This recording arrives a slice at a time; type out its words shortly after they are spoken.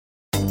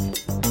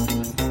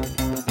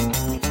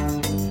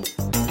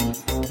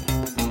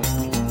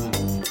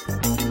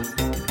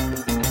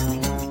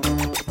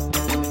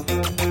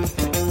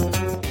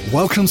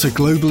Welcome to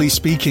Globally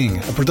Speaking,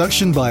 a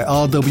production by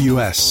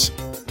RWS.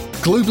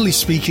 Globally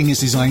Speaking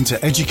is designed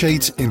to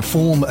educate,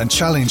 inform, and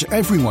challenge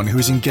everyone who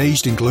is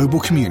engaged in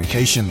global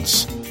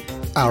communications.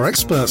 Our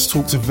experts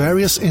talk to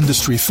various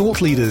industry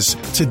thought leaders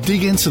to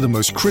dig into the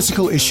most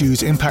critical issues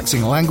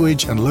impacting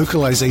language and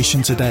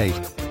localization today.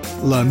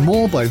 Learn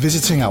more by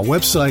visiting our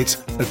website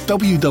at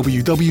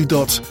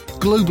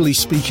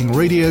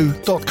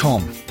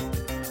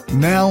www.globallyspeakingradio.com.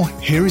 Now,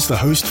 here is the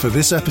host for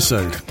this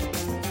episode.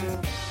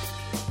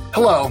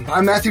 Hello,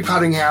 I'm Matthew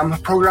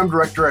Cottingham, Program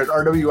Director at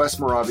RWS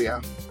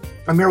Moravia.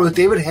 I'm here with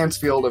David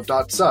Hansfield of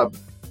Dotsub.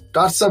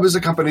 Dotsub is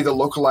a company that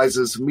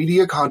localizes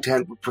media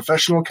content with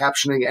professional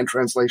captioning and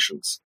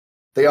translations.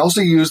 They also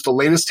use the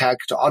latest tech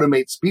to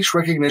automate speech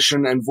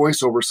recognition and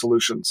voiceover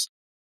solutions.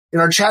 In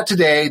our chat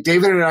today,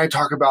 David and I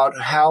talk about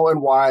how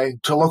and why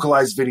to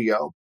localize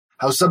video,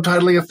 how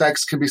subtitling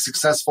effects can be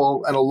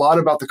successful, and a lot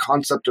about the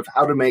concept of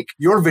how to make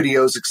your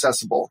videos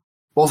accessible,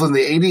 both in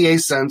the ADA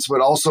sense,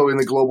 but also in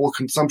the global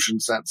consumption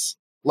sense.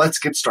 Let's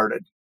get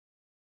started.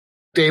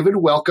 David,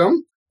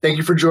 welcome. Thank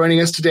you for joining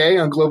us today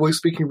on Globally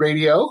Speaking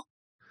Radio.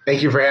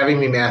 Thank you for having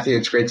me, Matthew.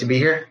 It's great to be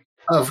here.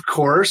 Of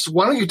course.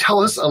 Why don't you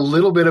tell us a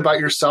little bit about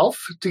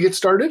yourself to get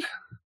started?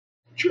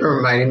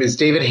 Sure. My name is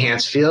David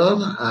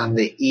Hansfield. I'm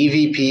the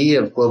EVP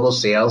of Global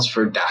Sales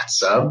for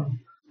Dotsub.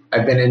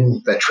 I've been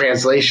in the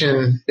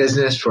translation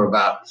business for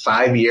about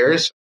 5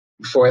 years.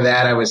 Before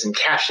that, I was in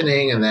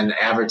captioning and then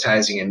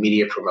advertising and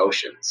media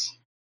promotions.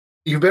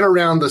 You've been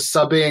around the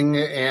subbing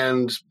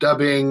and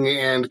dubbing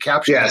and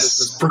captioning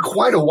business for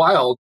quite a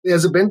while.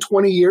 Has it been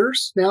 20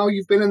 years now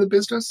you've been in the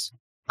business?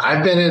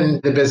 I've been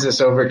in the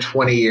business over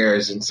 20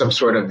 years in some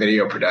sort of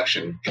video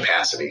production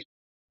capacity.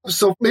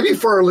 So maybe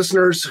for our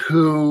listeners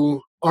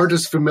who aren't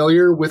as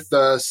familiar with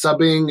the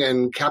subbing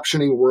and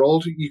captioning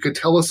world, you could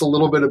tell us a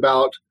little bit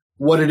about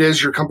what it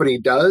is your company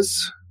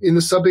does in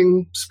the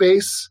subbing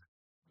space?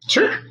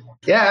 Sure.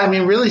 Yeah,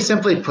 really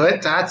simply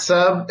put,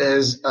 Dotsub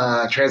is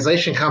a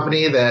translation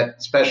company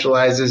that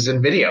specializes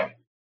in video.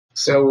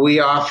 So we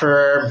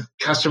offer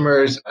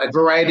customers a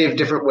variety of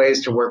different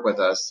ways to work with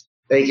us.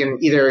 They can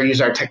either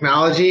use our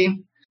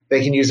technology,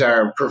 they can use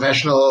our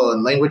professional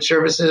and language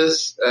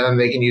services, and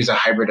they can use a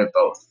hybrid of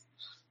both.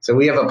 So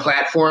we have a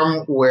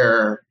platform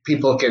where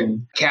people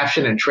can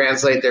caption and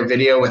translate their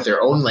video with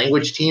their own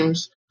language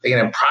teams. They can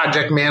have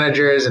project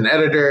managers and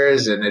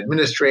editors and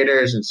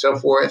administrators and so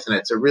forth. And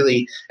it's a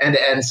really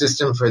end-to-end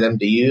system for them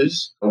to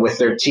use with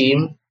their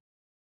team.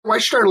 Why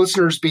should our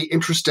listeners be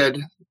interested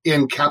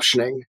in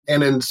captioning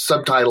and in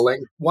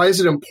subtitling? Why is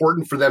it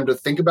important for them to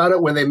think about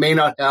it when they may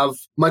not have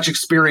much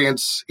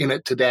experience in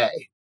it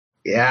today?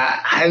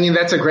 Yeah,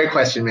 that's a great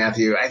question,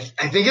 Matthew.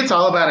 I think it's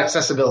all about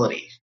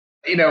accessibility.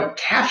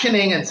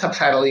 Captioning and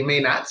subtitling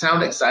may not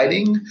sound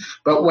exciting,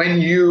 but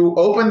when you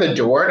open the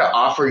door to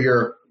offer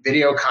your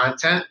video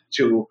content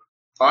to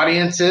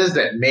audiences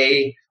that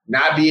may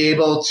not be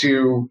able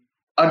to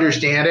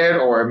understand it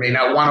or may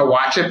not want to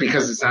watch it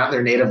because it's not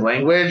their native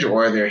language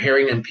or they're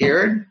hearing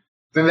impaired,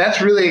 then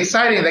that's really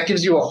exciting. That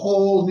gives you a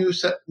whole new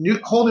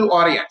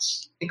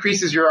audience,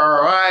 increases your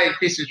ROI,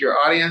 increases your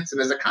audience.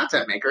 And as a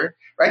content maker,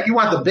 right, you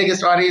want the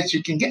biggest audience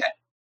you can get.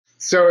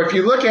 So if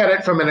you look at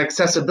it from an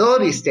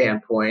accessibility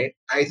standpoint,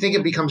 I think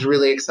it becomes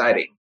really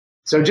exciting.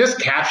 So just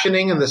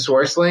captioning in the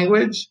source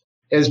language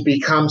has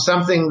become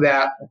something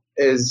that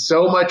is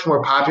so much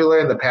more popular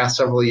in the past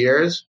several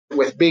years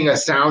with being a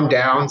sound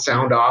down,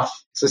 sound off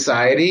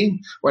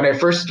society. When I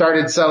first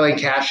started selling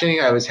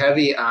captioning, I was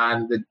heavy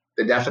on the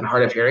deaf and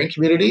hard of hearing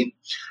community,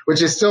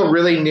 which is still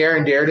really near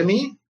and dear to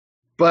me.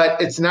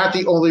 But it's not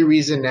the only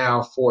reason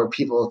now for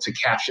people to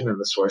caption in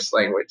the source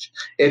language.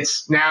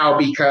 It's now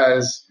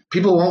because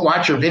people won't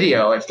watch your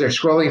video if they're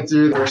scrolling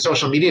through their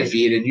social media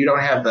feed and you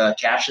don't have the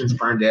captions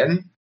burned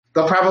in.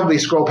 They'll probably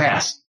scroll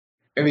past.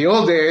 In the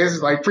old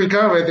days, like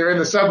pre-COVID, they're in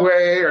the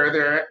subway or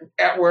they're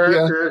at work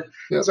or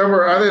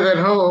somewhere other than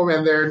home,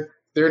 and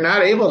they're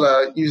not able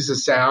to use the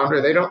sound,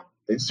 or they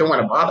just don't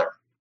want to bother.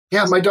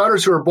 Yeah, my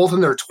daughters, who are both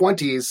in their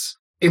 20s,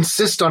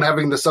 insist on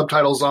having the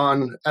subtitles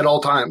on at all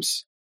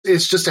times.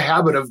 It's just a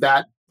habit of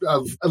that,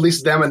 of at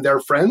least them and their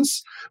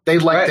friends. They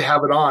like to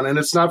have it on, and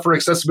it's not for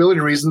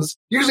accessibility reasons.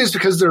 Usually it's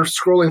because they're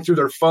scrolling through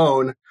their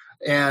phone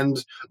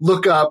and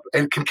look up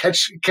and can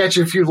catch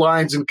a few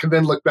lines and can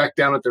then look back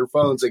down at their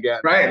phones again.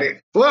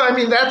 Right. Well,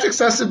 that's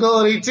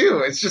accessibility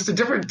too. It's just a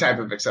different type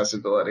of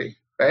accessibility,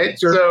 right?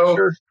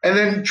 Sure. And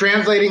then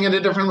translating into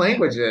different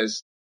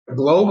languages.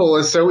 Global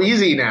is so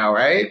easy now,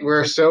 right?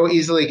 We're so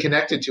easily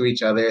connected to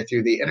each other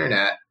through the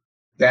internet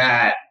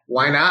that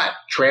why not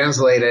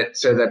translate it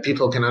so that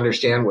people can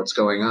understand what's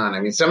going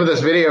on? Some of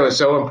this video is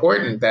so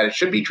important that it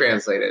should be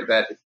translated,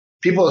 that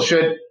people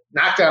should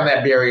knock down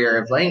that barrier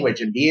of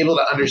language and be able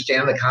to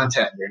understand the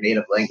content in their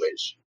native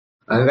language.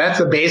 And that's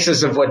the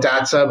basis of what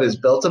Dotsub is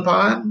built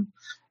upon,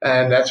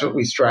 and that's what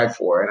we strive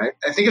for. And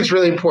I think it's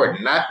really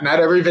important. Not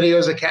every video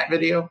is a cat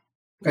video.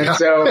 And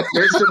so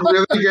there's some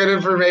really good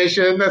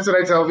information. That's what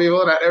I tell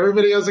people. Not every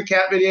video is a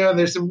cat video, and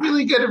there's some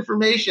really good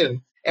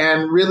information.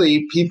 And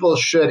really, people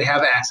should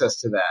have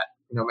access to that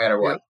no matter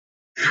what.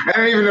 I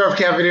don't even know if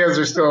cat videos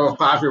are still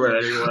popular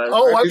anymore.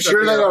 Oh, I'm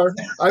sure they are.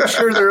 I'm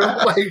sure they're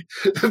like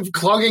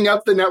clogging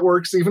up the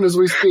networks even as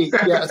we speak.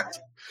 Yes.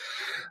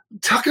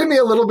 Talk to me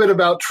a little bit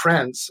about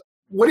trends.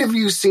 What have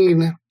you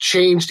seen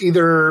changed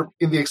either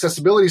in the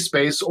accessibility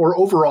space or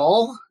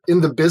overall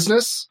in the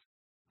business?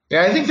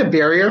 Yeah, I think the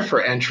barrier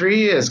for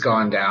entry has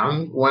gone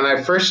down. When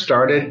I first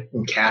started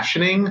in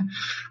captioning,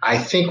 I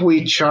think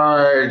we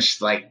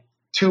charged like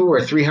 $200 or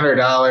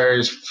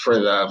 $300 for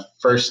the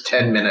first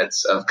 10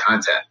 minutes of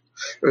content.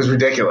 It was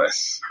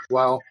ridiculous.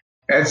 Wow.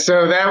 And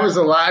so that was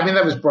a lot. I mean,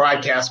 that was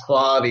broadcast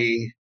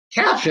quality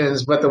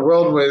captions, but the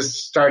world was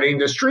starting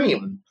to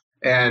stream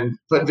and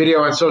put video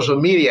on social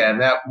media. And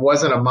that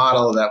wasn't a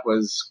model that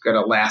was going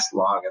to last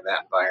long in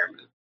that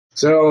environment.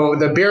 So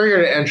the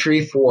barrier to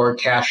entry for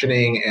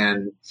captioning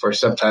and for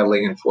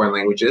subtitling in foreign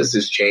languages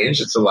has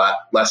changed. It's a lot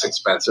less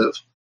expensive.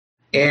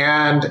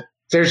 And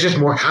there's just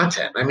more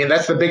content. I mean,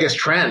 that's the biggest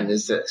trend,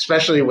 is that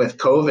especially with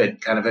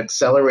COVID kind of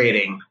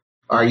accelerating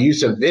our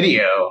use of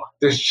video,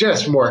 there's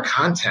just more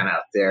content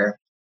out there.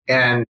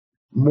 And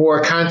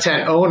more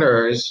content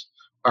owners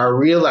are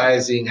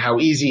realizing how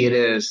easy it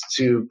is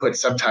to put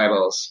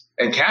subtitles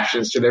and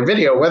captions to their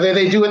video, whether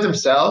they do it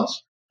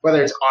themselves,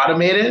 whether it's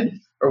automated,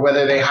 or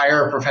whether they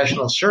hire a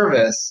professional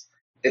service.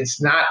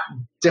 It's not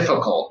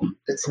difficult.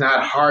 It's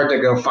not hard to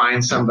go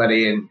find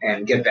somebody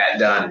and get that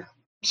done.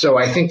 So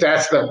I think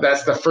that's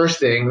the first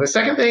thing. The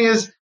second thing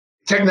is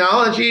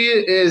technology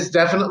is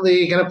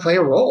definitely going to play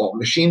a role.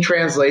 Machine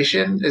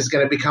translation is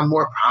going to become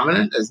more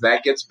prominent as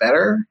that gets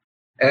better.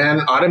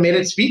 And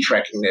automated speech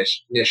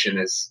recognition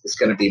is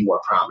going to be more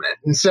prominent.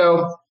 And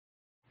so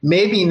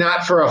maybe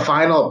not for a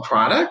final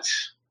product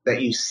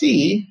that you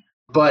see,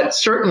 but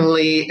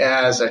certainly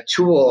as a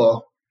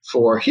tool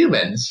for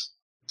humans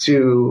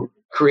to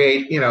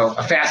create,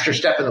 a faster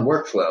step in the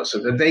workflow so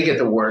that they get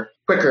the work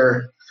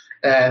quicker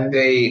and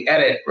they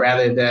edit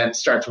rather than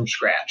start from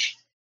scratch.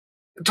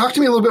 Talk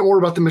to me a little bit more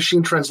about the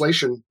machine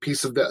translation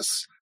piece of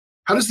this.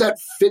 How does that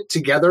fit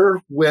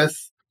together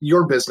with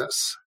your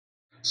business?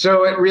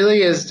 So it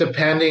really is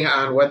depending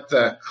on what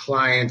the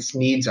client's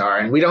needs are.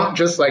 And we don't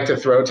just like to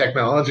throw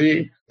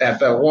technology at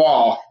the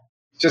wall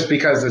just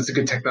because it's a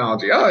good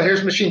technology. Oh,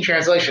 here's machine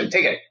translation.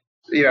 Take it.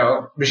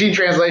 Machine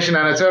translation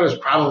on its own is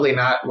probably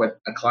not what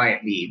a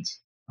client needs.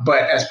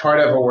 But as part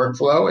of a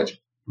workflow, it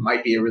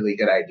might be a really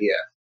good idea.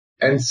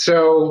 And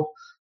so,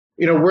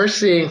 we're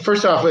seeing,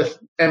 first off with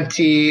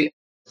MT,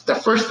 the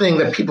first thing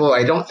that people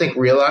I don't think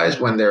realize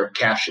when they're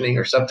captioning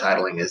or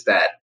subtitling is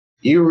that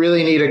you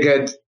really need a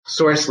good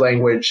source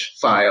language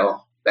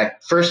file,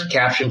 that first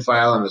caption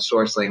file in the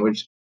source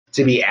language,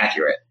 to be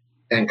accurate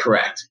and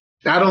correct.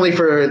 Not only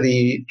for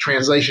the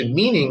translation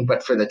meaning,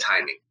 but for the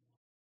timing.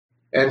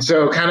 And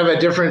so kind of a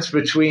difference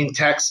between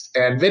text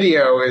and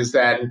video is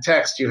that in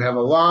text, you have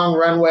a long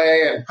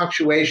runway and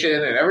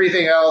punctuation and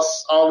everything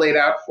else all laid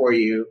out for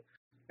you.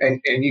 And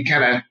you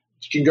can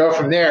go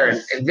from there.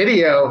 And in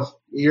video,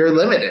 you're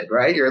limited,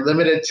 right? You're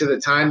limited to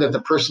the time that the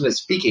person is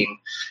speaking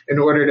in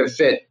order to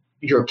fit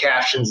your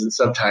captions and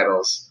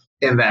subtitles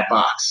in that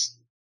box.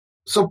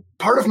 So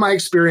part of my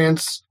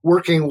experience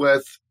working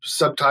with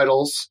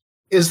subtitles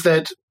is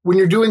that when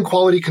you're doing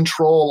quality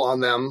control on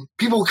them,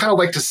 people kind of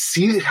like to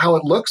see how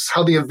it looks,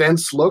 how the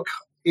events look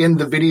in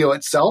the video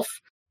itself.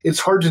 It's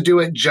hard to do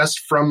it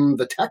just from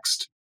the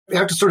text. You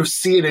have to sort of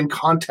see it in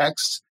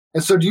context.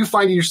 And so do you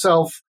find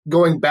yourself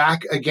going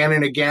back again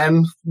and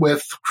again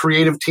with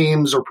creative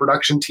teams or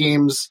production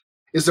teams?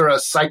 Is there a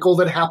cycle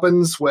that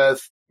happens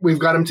with, we've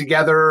got them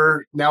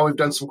together, now we've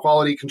done some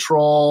quality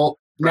control,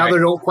 now they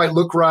don't quite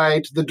look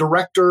right, the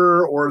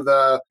director or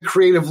the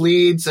creative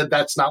lead said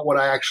that's not what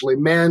I actually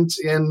meant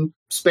in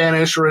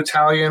Spanish or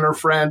Italian or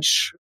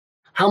French?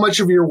 How much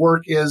of your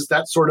work is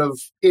that sort of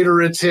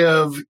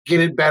iterative, get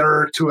it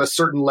better to a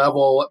certain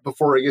level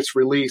before it gets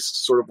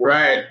released sort of work?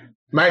 Right.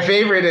 My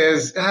favorite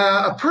is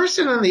a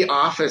person in the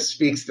office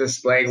speaks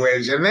this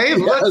language and they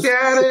looked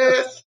at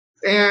it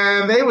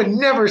and they would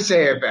never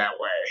say it that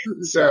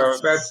way. So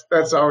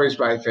that's always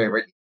my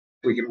favorite.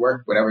 We can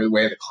work whatever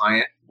way the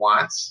client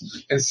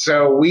wants. And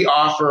so we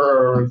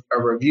offer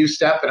a review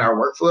step in our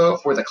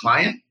workflow for the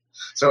client.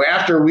 So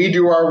after we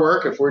do our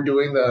work, if we're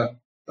doing the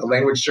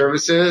language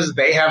services,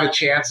 they have a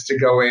chance to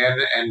go in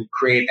and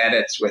create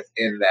edits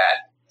within that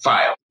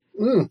file.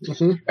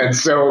 Mm-hmm. And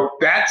so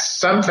that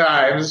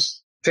sometimes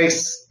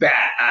takes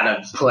that out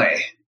of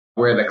play,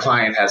 where the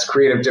client has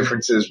creative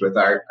differences with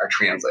our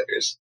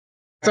translators.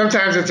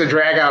 Sometimes it's a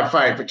drag-out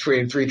fight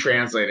between three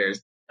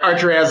translators. Our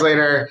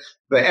translator,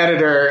 the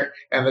editor,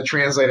 and the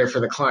translator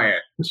for the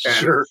client. And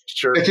sure.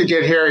 It could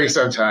get hairy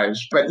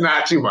sometimes, but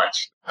not too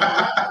much.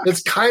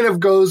 It kind of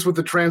goes with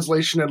the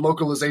translation and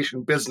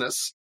localization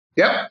business.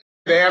 Yep.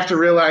 They have to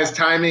realize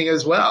timing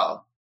as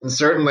well. In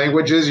certain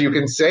languages, you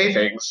can say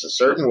things a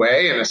certain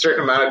way in a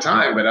certain amount of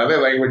time, but other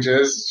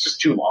languages, it's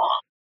just too long.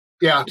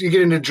 Yeah, you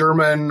get into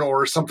German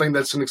or something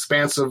that's an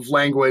expansive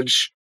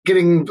language,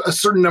 getting a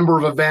certain number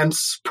of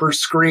events per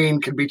screen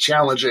can be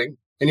challenging.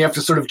 And you have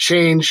to sort of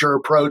change your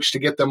approach to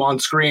get them on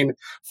screen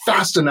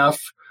fast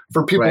enough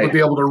for people to Right. be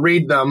able to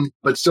read them,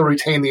 but still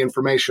retain the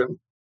information.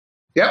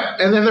 Yep.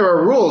 And then there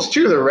are rules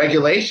too, the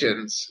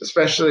regulations,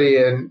 especially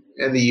in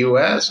the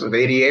US with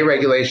ADA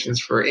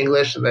regulations for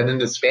English and then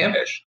into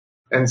Spanish.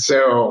 And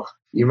so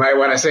you might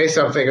want to say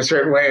something a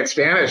certain way in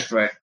Spanish,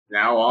 but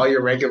now all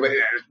your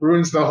regulations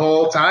ruins the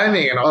whole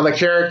timing and all the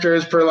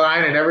characters per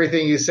line and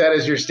everything you said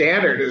as your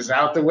standard is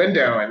out the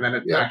window and then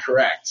it's not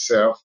correct.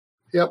 So,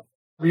 yep.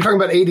 You're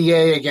talking about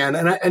ADA again.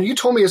 And you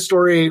told me a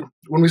story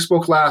when we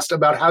spoke last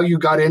about how you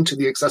got into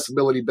the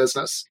accessibility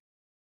business.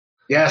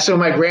 Yeah. So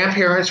my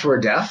grandparents were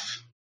deaf.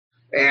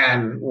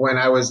 And when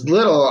I was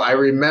little, I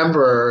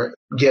remember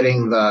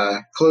getting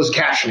the closed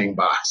captioning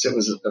box. It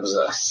was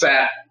a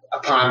set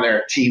upon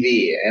their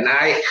TV. And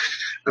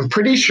I'm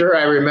pretty sure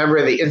I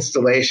remember the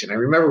installation. I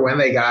remember when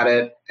they got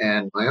it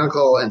and my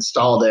uncle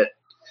installed it.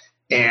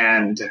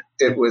 And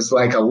it was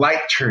like a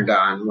light turned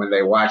on when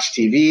they watched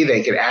TV.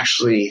 They could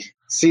actually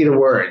see the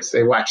words.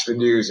 They watched the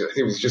news.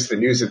 It was just the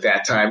news at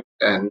that time.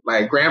 And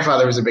my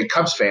grandfather was a big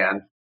Cubs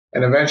fan.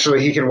 And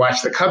eventually he could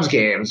watch the Cubs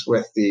games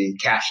with the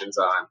captions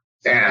on.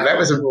 And that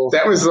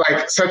was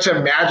like such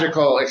a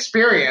magical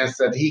experience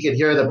that he could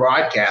hear the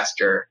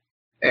broadcaster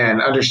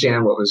and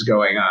understand what was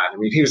going on. I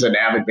mean, he was an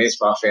avid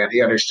baseball fan.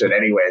 He understood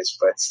anyways,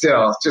 but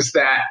still, just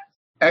that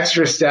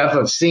extra step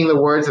of seeing the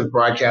words that the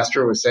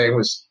broadcaster was saying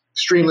was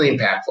extremely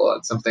impactful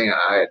and something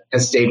that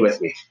has stayed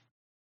with me.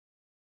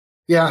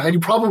 Yeah, and you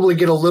probably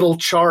get a little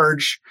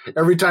charge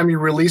every time you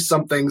release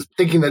something,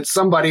 thinking that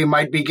somebody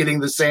might be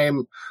getting the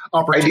same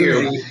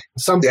opportunity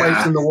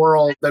someplace in the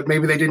world that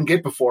maybe they didn't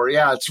get before.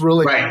 Yeah, it's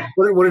really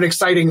what an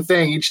exciting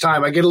thing each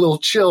time. I get a little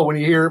chill when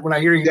I hear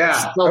you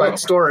tell that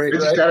story.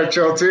 It's got a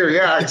chill too.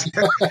 Yeah,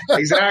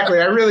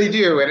 exactly. I really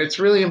do, and it's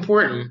really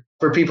important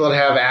for people to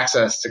have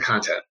access to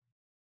content.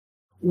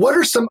 What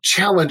are some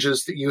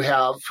challenges that you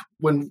have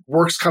when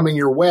work's coming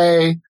your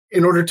way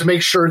in order to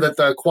make sure that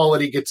the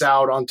quality gets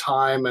out on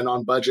time and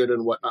on budget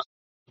and whatnot?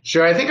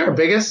 Sure. I think our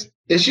biggest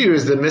issue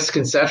is the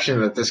misconception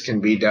that this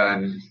can be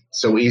done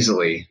so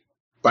easily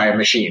by a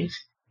machine.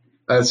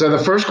 So the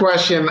first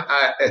question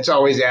it's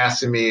always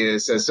asked of me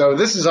is, so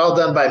this is all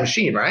done by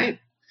machine, right?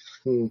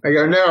 I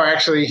go, no,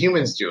 actually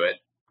humans do it.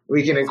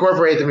 We can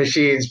incorporate the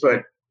machines,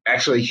 but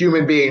actually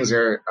human beings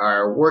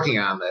are working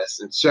on this.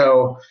 And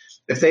so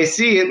if they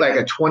see it like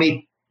a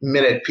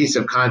 20-minute piece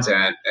of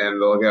content and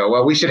they'll go,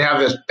 well, we should have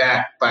this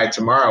back by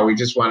tomorrow. We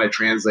just want to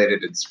translate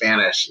it in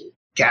Spanish and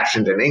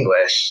captioned in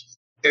English.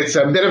 It's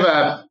a bit of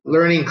a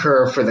learning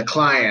curve for the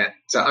client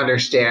to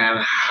understand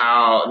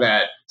how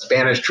that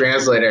Spanish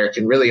translator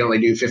can really only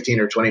do 15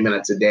 or 20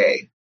 minutes a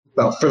day,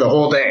 well, for the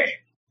whole day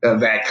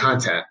of that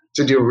content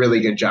to do a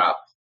really good job.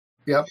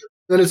 Yep.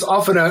 Then it's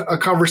often a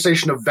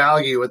conversation of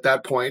value at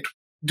that point.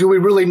 Do we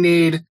really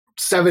need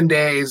 7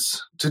 days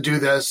to do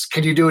this?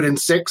 Can you do it in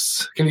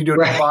 6? Can you do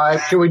it in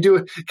 5? Can we do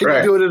it? Can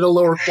you do it at a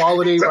lower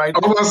quality? It's right?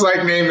 Almost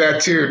like Name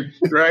That Tune,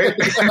 right?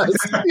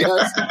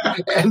 yes.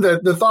 And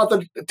the thought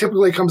that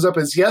typically comes up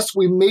is, yes,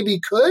 we maybe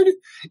could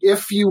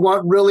if you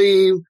want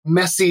really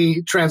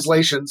messy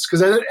translations,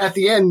 because at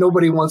the end,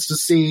 nobody wants to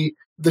see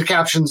the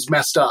captions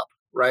messed up,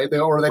 right? They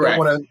don't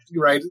want to,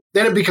 right?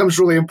 Then it becomes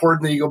really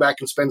important that you go back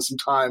and spend some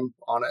time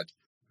on it.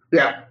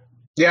 Yeah.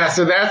 Yeah,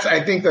 so that's,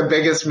 I think the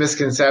biggest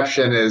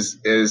misconception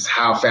is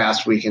how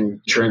fast we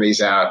can churn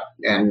these out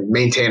and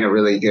maintain a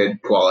really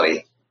good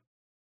quality.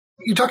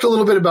 You talked a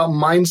little bit about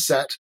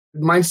mindset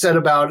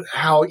about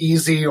how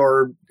easy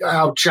or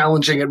how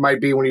challenging it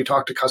might be when you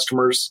talk to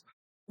customers.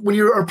 When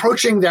you're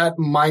approaching that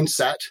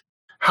mindset,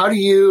 how do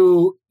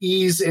you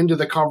ease into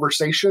the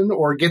conversation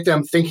or get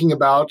them thinking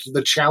about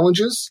the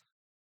challenges?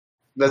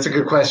 That's a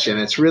good question.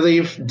 It's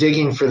really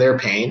digging for their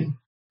pain,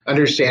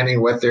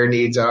 understanding what their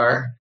needs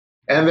are.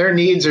 And their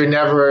needs are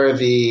never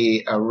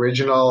the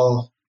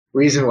original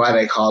reason why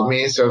they called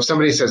me. So if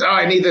somebody says, "Oh,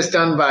 I need this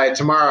done by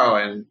tomorrow,"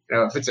 and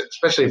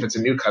especially if it's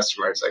a new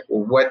customer, it's like,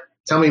 "Well, what?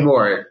 Tell me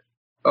more."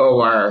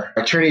 "Oh, our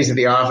attorneys at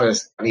the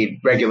office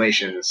need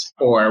regulations,"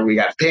 or "We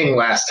got pinged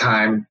last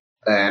time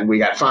and we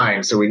got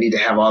fined, so we need to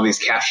have all these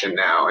captioned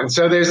now." And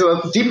so there's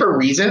a deeper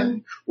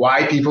reason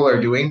why people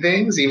are doing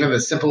things, even the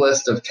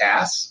simplest of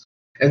tasks.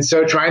 And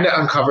so trying to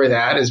uncover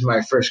that is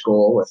my first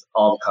goal with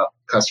all the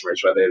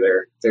customers, whether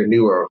they're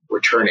new or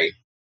returning.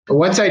 But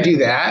once I do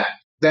that,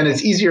 then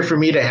it's easier for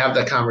me to have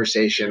the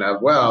conversation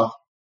of, well,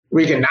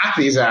 we can knock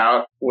these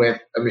out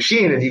with a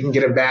machine and you can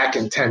get them back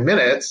in 10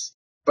 minutes,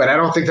 but I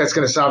don't think that's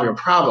going to solve your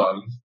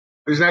problem.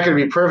 It's not going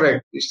to be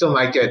perfect. You still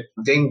might get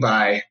dinged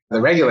by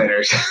the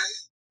regulators.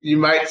 You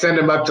might send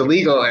them up to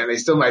legal and they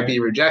still might be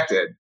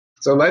rejected.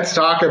 So let's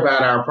talk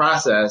about our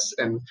process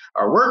and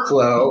our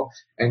workflow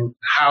and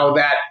how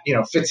that,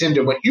 fits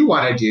into what you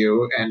want to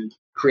do and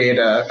create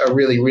a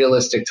really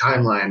realistic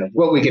timeline of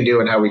what we can do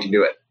and how we can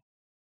do it.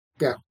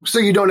 Yeah. So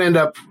you don't end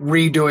up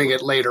redoing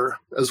it later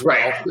as well.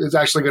 Right. It's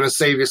actually going to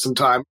save you some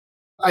time.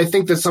 I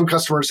think that some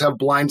customers have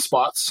blind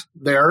spots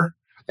there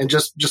and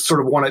just sort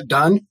of want it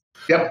done.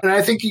 Yep. And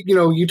I think,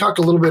 you talked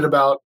a little bit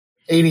about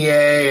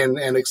ADA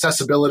and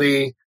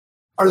accessibility.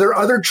 Are there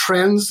other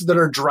trends that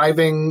are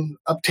driving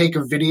uptake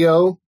of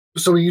video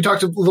So you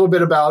talked a little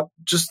bit about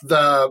just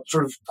the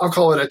sort of, I'll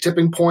call it a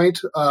tipping point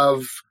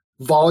of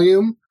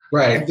volume.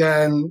 Right. And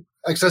then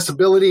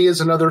accessibility is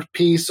another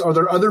piece. Are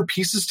there other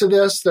pieces to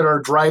this that are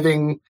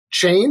driving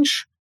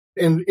change?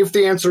 And if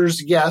the answer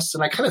is yes,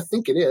 and I kind of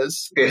think it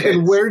is,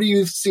 then where do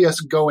you see us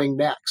going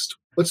next?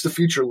 What's the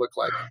future look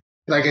like?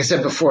 Like I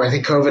said before, I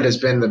think COVID has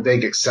been the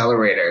big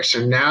accelerator.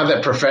 So now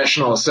that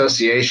professional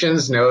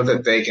associations know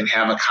that they can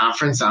have a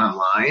conference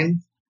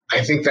online,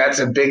 I think that's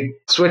a big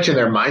switch in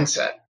their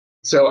mindset.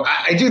 So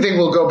I do think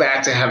we'll go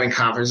back to having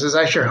conferences.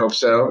 I sure hope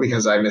so,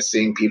 because I miss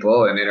seeing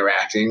people and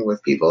interacting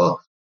with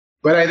people.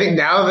 But I think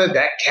now that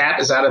that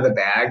cat is out of the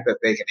bag, that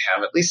they can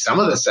have at least some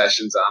of the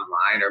sessions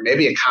online, or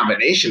maybe a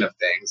combination of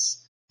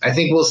things, I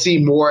think we'll see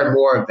more and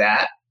more of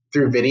that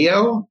through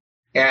video.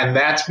 And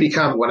that's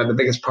become one of the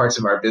biggest parts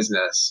of our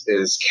business,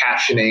 is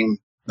captioning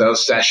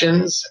those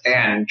sessions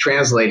and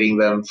translating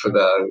them for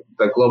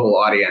the global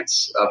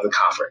audience of the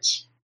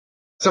conference.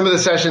 Some of the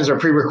sessions are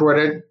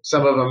pre-recorded.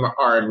 Some of them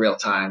are in real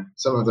time.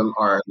 Some of them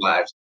are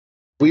live.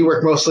 We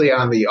work mostly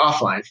on the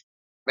offline.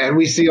 And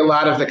we see a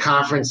lot of the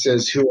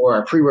conferences who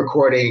are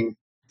pre-recording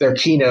their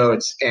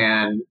keynotes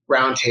and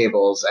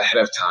roundtables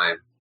ahead of time.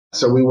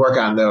 So we work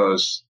on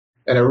those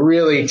in a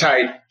really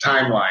tight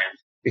timeline,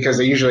 because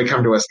they usually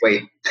come to us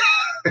late.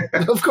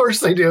 Of course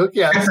they do.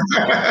 Yeah.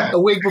 A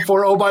week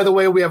before, oh, by the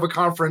way, we have a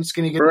conference.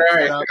 Can you get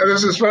right?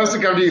 This was supposed to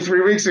come to you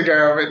 3 weeks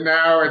ago, but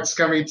now it's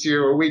coming to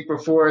you a week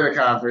before the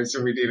conference,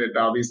 and we need it in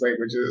all these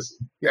languages.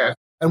 Yeah.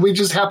 And we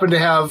just happen to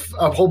have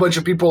a whole bunch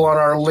of people on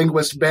our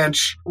linguist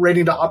bench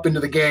ready to hop into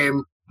the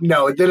game.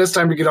 No, then it's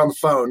time to get on the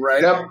phone,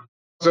 right? Yep.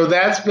 So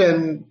that's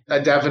been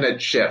a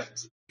definite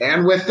shift.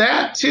 And with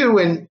that, too,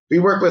 and we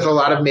work with a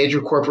lot of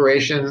major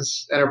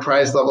corporations,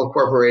 enterprise-level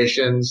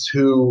corporations,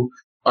 who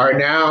are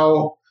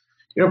now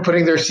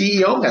putting their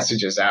CEO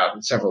messages out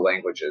in several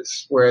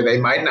languages where they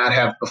might not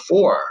have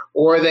before.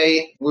 Or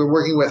we're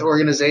working with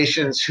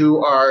organizations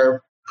who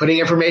are putting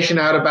information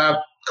out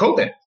about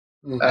COVID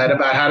and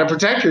about how to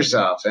protect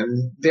yourself.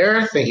 And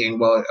they're thinking,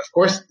 well, of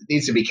course, it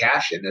needs to be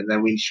captioned. And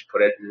then we should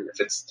put it, if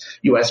it's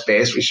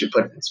US-based, we should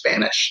put it in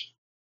Spanish.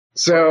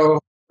 So,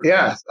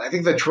 yeah, I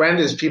think the trend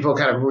is people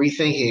kind of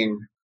rethinking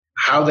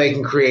how they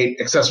can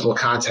create accessible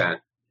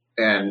content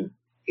and,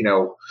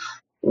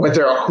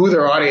 who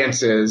their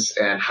audience is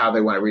and how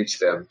they want to reach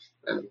them.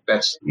 And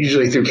that's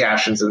usually through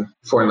captions and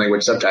foreign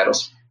language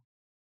subtitles.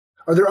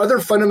 Are there other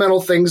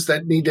fundamental things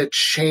that need to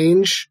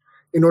change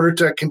in order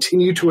to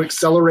continue to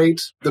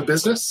accelerate the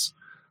business?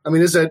 I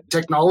mean, is it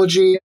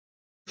technology?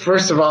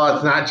 First of all,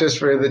 it's not just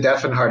for the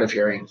deaf and hard of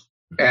hearing.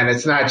 And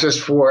it's not just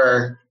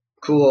for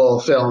cool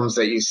films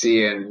that you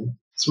see in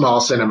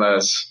small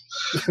cinemas,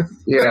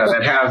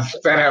 that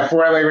have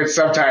foreign language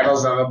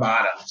subtitles on the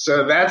bottom.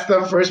 So that's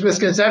the first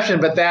misconception,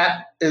 but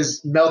that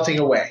is melting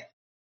away.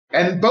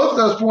 And both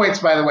those points,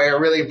 by the way,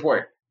 are really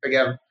important.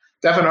 Again,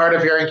 deaf and hard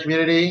of hearing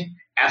community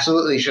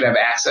absolutely should have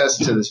access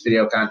to this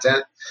video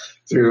content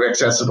through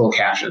accessible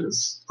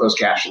captions, closed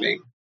captioning.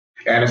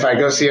 And if I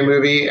go see a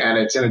movie and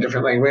it's in a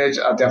different language,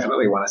 I'll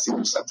definitely want to see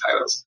the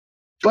subtitles.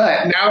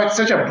 But now it's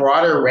such a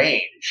broader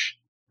range.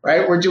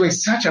 Right? We're doing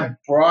such a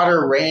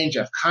broader range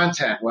of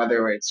content,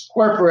 whether it's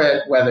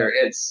corporate, whether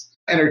it's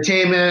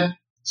entertainment,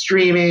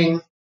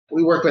 streaming.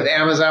 We work with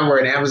Amazon. We're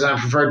an Amazon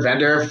preferred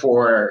vendor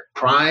for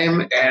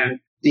Prime. And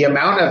the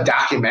amount of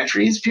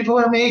documentaries people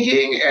are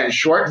making and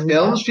short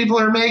films people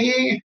are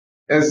making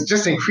has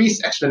just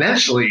increased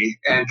exponentially.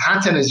 And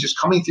content is just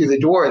coming through the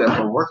door that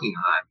we're working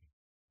on.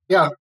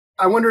 Yeah.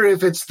 I wonder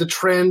if it's the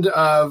trend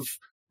of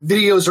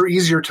videos are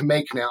easier to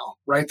make now,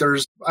 right?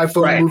 There's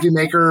iPhone movie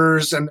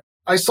makers, and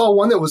I saw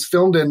one that was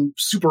filmed in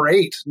Super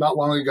 8 not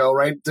long ago,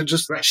 right? They're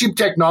just cheap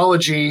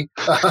technology.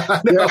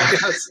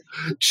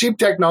 Cheap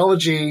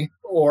technology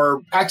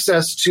or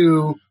access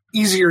to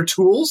easier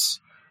tools.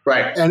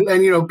 Right.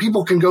 And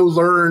people can go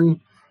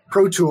learn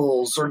Pro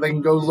Tools, or they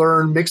can go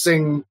learn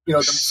mixing,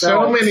 themselves.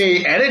 So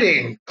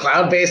many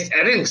cloud-based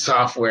editing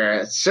software.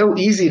 It's so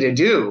easy to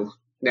do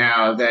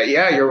now that,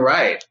 you're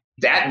right.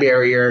 That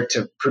barrier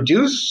to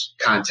produce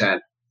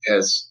content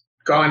has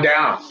gone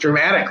down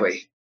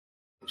dramatically.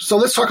 So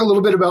let's talk a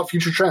little bit about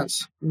future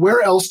trends.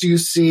 Where else do you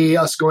see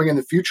us going in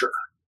the future?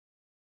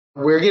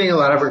 We're getting a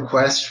lot of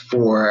requests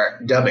for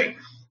dubbing.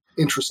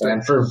 Interesting.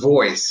 And for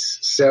voice.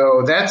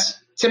 So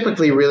that's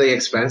typically really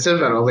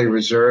expensive and only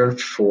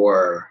reserved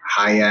for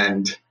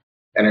high-end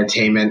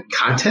entertainment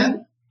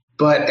content.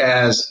 But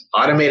as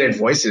automated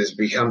voices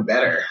become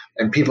better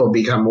and people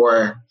become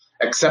more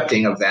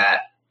accepting of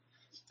that,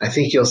 I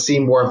think you'll see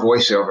more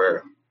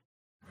voiceover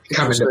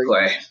come into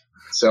play.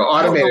 So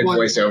automated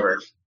voiceover.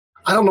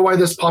 I don't know why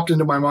this popped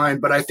into my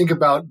mind, but I think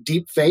about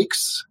deep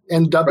fakes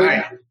and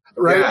dubbing,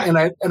 right?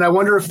 Yeah. And I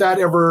wonder if that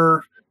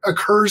ever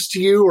occurs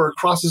to you or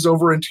crosses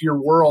over into your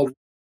world.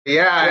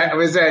 Yeah, I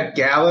was at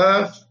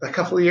Gala a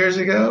couple of years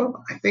ago.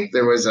 I think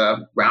there was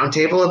a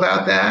roundtable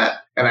about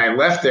that, and I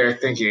left there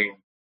thinking,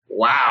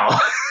 wow,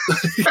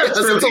 that's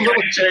really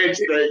going to change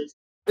things.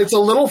 It's a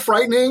little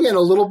frightening and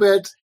a little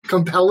bit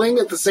compelling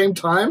at the same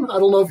time. I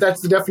don't know if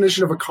that's the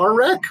definition of a car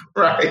wreck,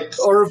 Right.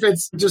 or if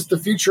it's just the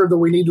future that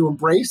we need to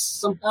embrace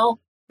somehow.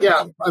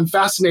 Yeah, I'm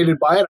fascinated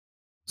by it.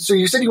 So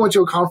you said you went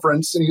to a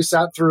conference and you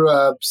sat through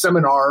a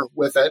seminar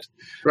with it.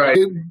 Right.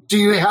 Do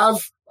you have,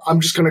 I'm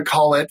just going to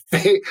call it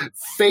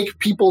fake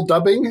people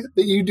dubbing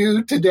that you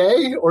do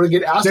today, or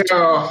get asked to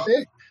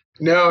today?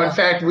 No, in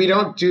fact, we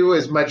don't do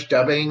as much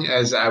dubbing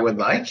as I would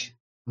like,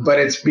 but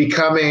it's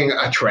becoming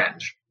a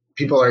trend.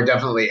 People are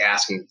definitely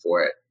asking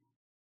for it.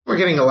 We're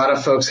getting a lot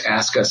of folks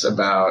ask us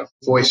about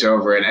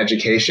voiceover and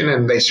education,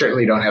 and they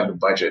certainly don't have the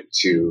budget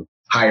to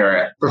hire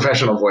a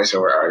professional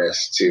voiceover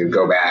artist to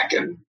go back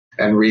and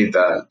read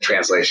the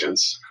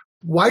translations.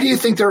 Why do you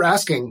think they're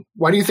asking?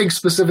 Why do you think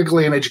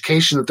specifically in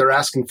education that they're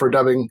asking for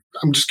dubbing?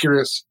 I'm just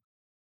curious.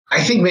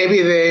 I think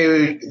maybe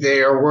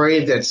they are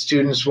worried that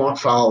students won't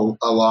follow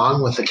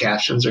along with the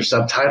captions or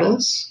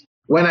subtitles,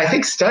 when I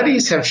think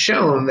studies have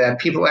shown that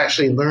people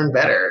actually learn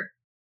better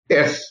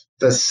if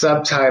the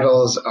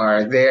subtitles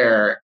are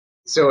there.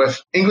 So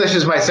if English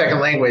is my second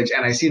language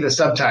and I see the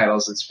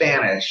subtitles in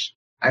Spanish,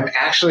 I'm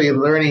actually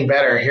learning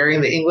better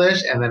hearing the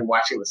English and then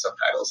watching the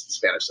subtitles, the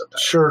Spanish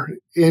subtitles. Sure.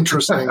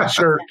 Interesting.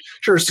 Sure.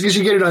 Because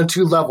you get it on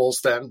two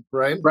levels then,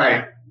 right?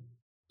 Right.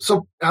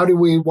 So how do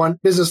we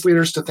want business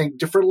leaders to think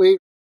differently?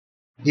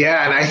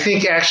 Yeah, and I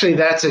think actually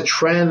that's a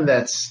trend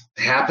that's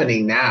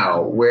happening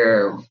now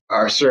where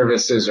our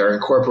services are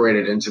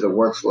incorporated into the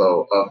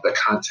workflow of the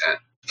content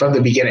from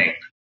the beginning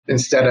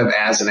instead of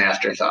as an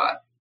afterthought.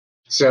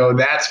 So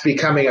that's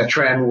becoming a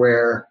trend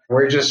where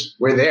we're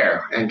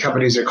there, and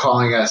companies are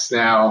calling us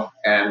now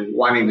and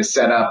wanting to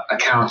set up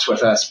accounts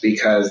with us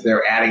because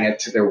they're adding it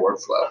to their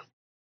workflow.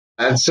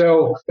 And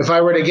so if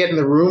I were to get in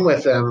the room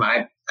with them,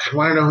 I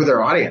want to know who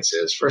their audience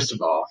is, first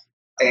of all,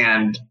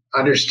 and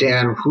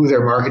understand who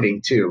they're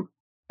marketing to.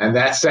 And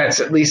that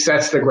at least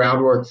sets the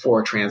groundwork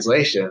for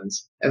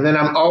translations. And then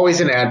I'm always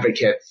an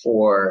advocate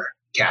for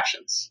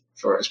captions,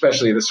 for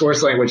especially the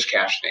source language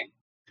captioning,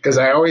 because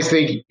I always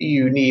think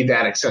you need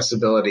that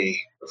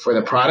accessibility for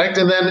the product.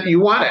 And then you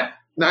want it,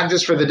 not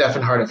just for the deaf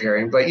and hard of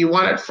hearing, but you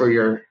want it for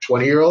your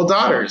 20-year-old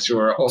daughters who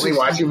are only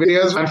watching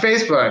videos on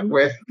Facebook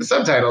with the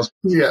subtitles.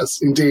 Yes,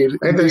 indeed.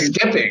 And they're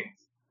skipping.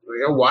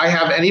 Why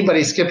have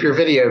anybody skip your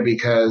video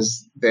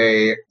because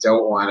they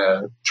don't want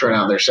to turn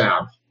on their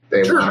sound?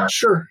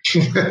 Sure.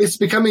 It's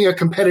becoming a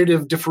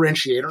competitive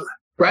differentiator.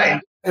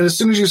 Right. And as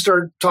soon as you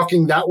start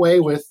talking that way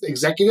with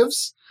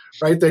executives,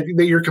 right, that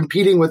you're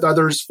competing with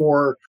others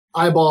for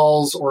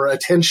eyeballs or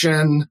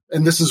attention,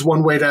 and this is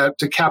one way to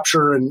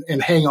capture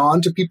and hang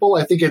on to people,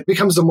 I think it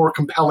becomes a more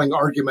compelling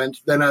argument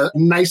than a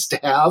nice to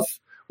have,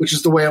 which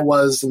is the way it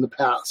was in the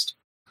past.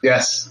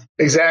 Yes,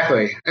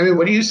 exactly. I mean,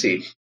 what do you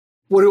see?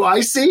 What do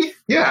I see?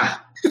 Yeah.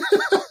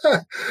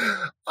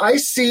 I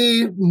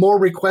see more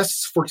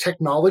requests for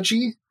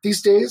technology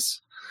these days.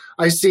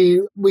 I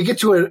see we get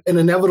to an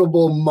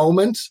inevitable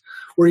moment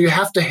where you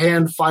have to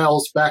hand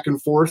files back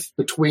and forth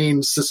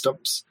between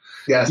systems.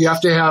 Yes. You have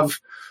to have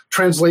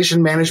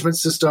translation management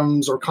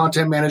systems or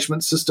content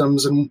management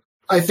systems. And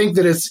I think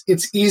that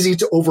it's easy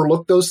to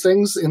overlook those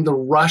things in the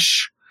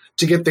rush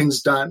to get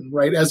things done,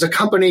 right? As a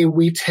company,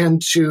 we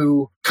tend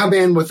to come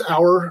in with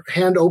our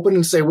hand open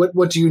and say,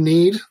 what do you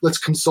need? Let's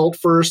consult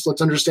first.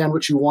 Let's understand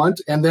what you want.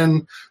 And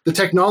then the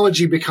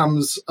technology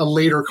becomes a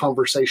later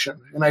conversation.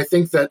 And I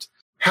think that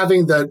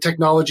having the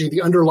technology,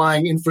 the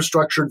underlying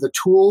infrastructure, the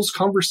tools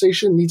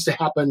conversation needs to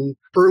happen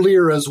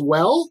earlier as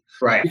well.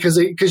 Right. Because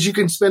you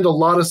can spend a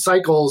lot of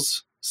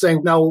cycles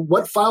saying, now,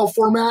 what file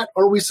format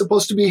are we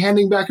supposed to be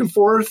handing back and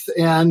forth?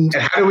 And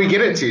how do we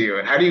get it to you?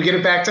 And how do you get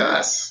it back to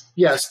us?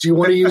 Yes. Do you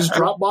want to use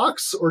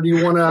Dropbox, or do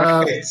you want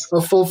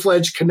a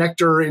full-fledged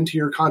connector into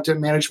your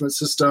content management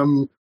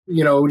system? Do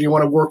you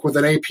want to work with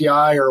an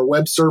API or a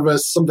web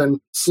service,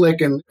 something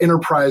slick and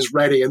enterprise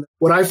ready? And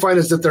what I find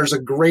is that there's a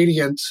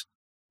gradient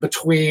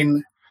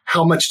between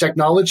how much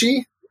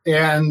technology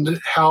and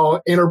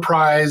how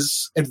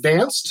enterprise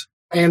advanced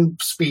and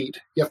speed.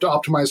 You have to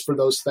optimize for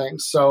those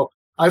things. So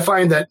I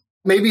find that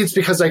maybe it's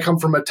because I come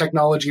from a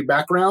technology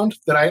background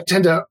that I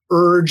tend to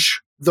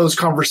urge those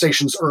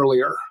conversations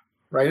earlier,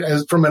 right?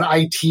 As from an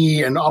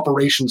IT and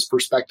operations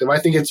perspective, I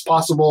think it's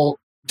possible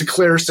to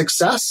declare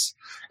success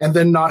and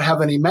then not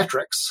have any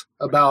metrics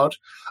about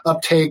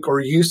uptake or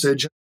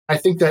usage. I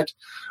think that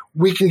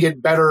we can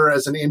get better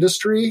as an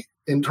industry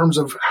in terms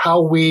of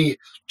how we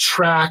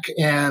track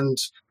and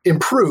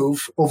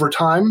improve over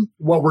time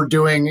what we're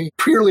doing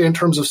purely in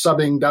terms of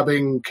subbing,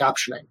 dubbing,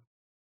 captioning.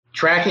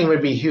 Tracking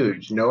would be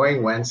huge.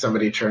 Knowing when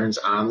somebody turns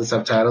on the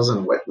subtitles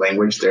and what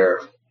language they're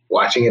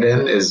watching it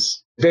in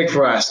is big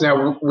for us.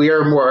 Now, we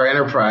are more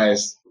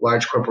enterprise,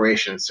 large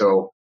corporations,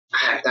 so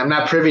I'm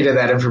not privy to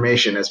that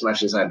information as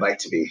much as I'd like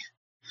to be.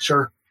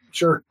 Sure.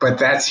 But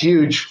that's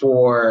huge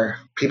for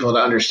people to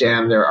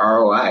understand their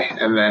ROI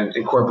and then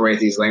incorporate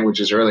these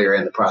languages earlier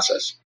in the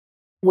process.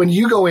 When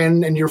you go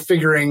in and you're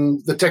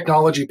figuring the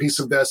technology piece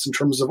of this in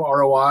terms of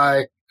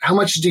ROI, how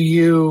much do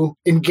you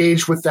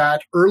engage with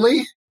that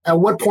early? At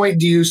what point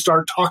do you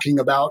start talking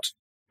about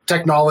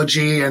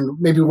technology and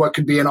maybe what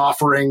could be an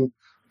offering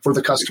for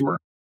the customer?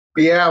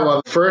 Yeah,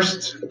 well,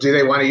 first, do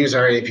they want to use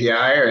our API?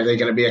 Or are they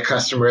going to be a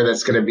customer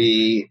that's going to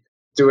be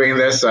doing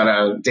this on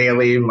a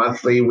daily,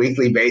 monthly,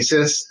 weekly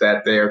basis,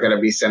 that they're going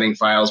to be sending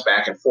files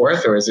back and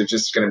forth? Or is it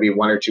just going to be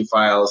 1 or 2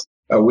 files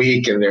a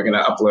week and they're going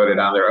to upload it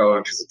on their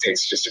own because it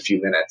takes just a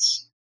few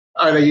minutes?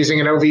 Are they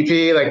using an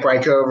OVP like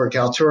Brightcove or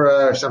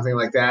Kaltura or something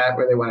like that,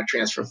 where they want to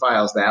transfer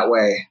files that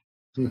way?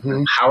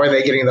 Mm-hmm. How are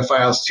they getting the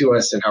files to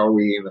us, and how are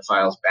we getting the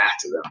files back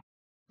to them?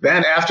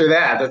 Then after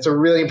that, that's a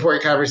really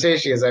important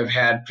conversation, because I've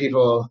had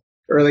people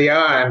early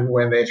on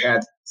when they've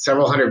had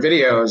several hundred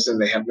videos and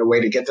they have no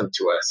way to get them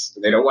to us.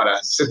 They don't want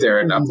to sit there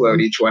and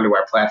upload each one to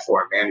our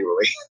platform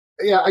manually.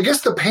 Yeah, I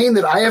guess the pain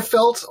that I have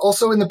felt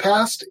also in the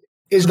past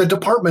is the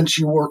departments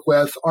you work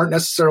with aren't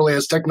necessarily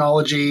as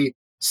technology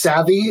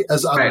savvy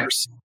as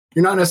others. Right.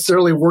 You're not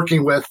necessarily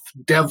working with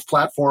dev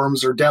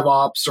platforms or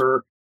DevOps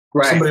or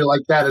somebody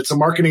like that. It's a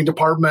marketing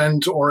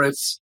department, or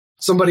it's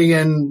somebody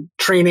in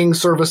training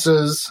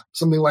services,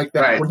 something like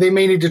that, where they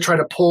may need to try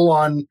to pull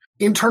on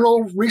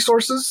internal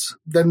resources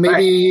that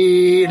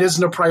maybe it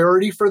isn't a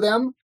priority for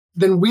them.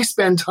 Then we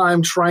spend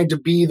time trying to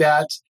be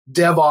that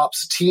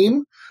DevOps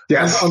team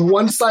on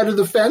one side of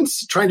the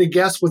fence, trying to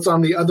guess what's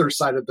on the other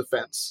side of the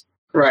fence.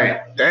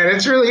 Right. And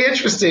it's really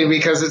interesting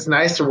because it's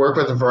nice to work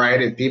with a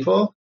variety of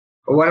people.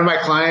 One of my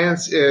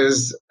clients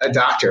is a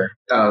doctor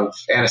of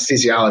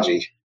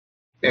anesthesiology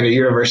in a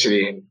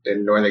university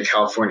in Northern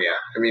California.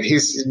 I mean,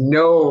 he's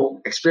no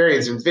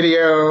experience in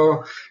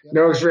video,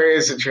 no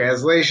experience in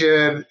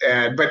translation,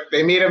 but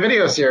they made a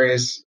video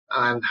series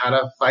on how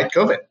to fight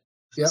COVID.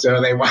 Yep. So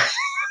they wanted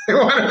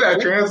that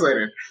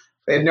translated.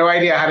 They had no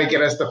idea how to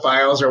get us the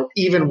files or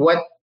even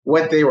what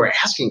they were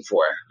asking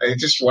for. They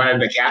just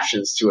wanted the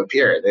captions to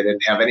appear. They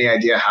didn't have any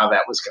idea how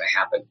that was going to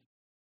happen.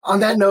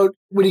 On that note,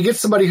 when you get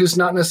somebody who's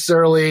not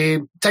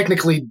necessarily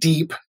technically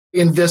deep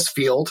in this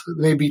field,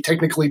 maybe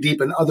technically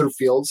deep in other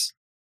fields,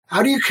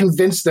 how do you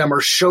convince them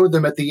or show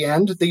them at the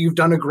end that you've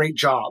done a great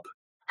job?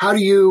 How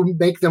do you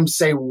make them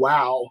say,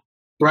 wow?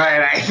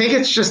 Right. I think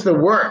it's just the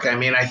work. I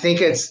mean, I think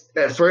it's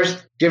at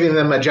first giving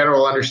them a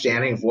general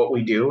understanding of what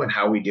we do and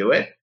how we do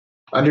it,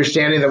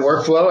 understanding the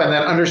workflow, and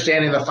then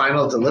understanding the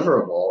final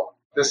deliverable.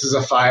 This is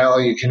a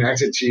file, you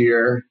connect it to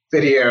your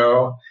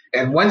video.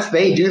 And once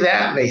they do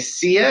that, they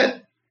see it,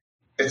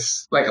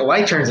 it's like a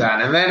light turns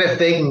on. And then if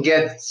they can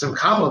get some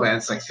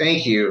compliments, like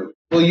thank you,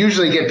 we'll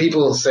usually get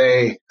people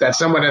say that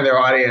someone in their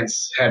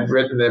audience had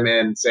written them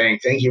in saying,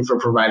 thank you for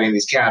providing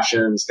these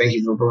captions. Thank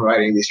you for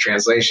providing these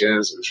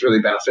translations. It was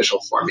really beneficial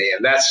for me.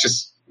 And that's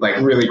just like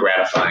really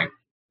gratifying.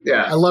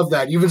 Yeah. I love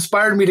that. You've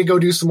inspired me to go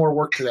do some more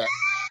work today.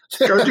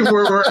 Go do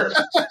more work.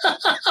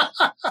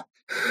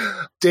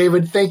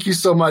 David, thank you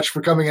so much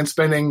for coming and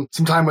spending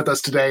some time with us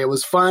today. It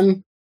was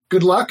fun.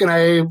 Good luck, and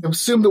I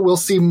assume that we'll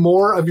see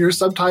more of your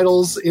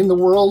subtitles in the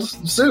world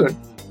soon.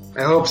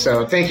 I hope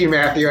so. Thank you,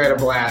 Matthew. I had a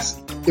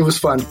blast. It was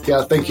fun.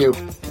 Yeah, thank you.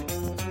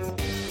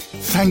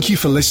 Thank you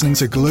for listening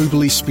to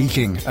Globally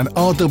Speaking, an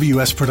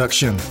RWS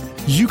production.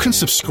 You can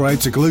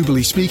subscribe to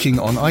Globally Speaking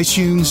on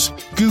iTunes,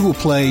 Google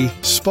Play,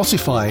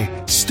 Spotify,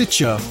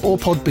 Stitcher, or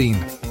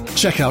Podbean.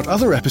 Check out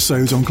other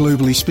episodes on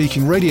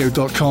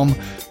globallyspeakingradio.com,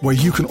 where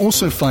you can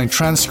also find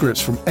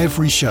transcripts from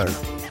every show.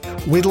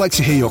 We'd like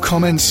to hear your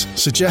comments,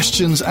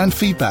 suggestions, and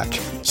feedback,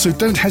 so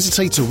don't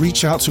hesitate to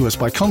reach out to us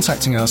by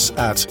contacting us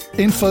at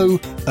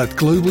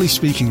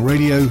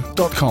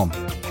info@globallyspeakingradio.com.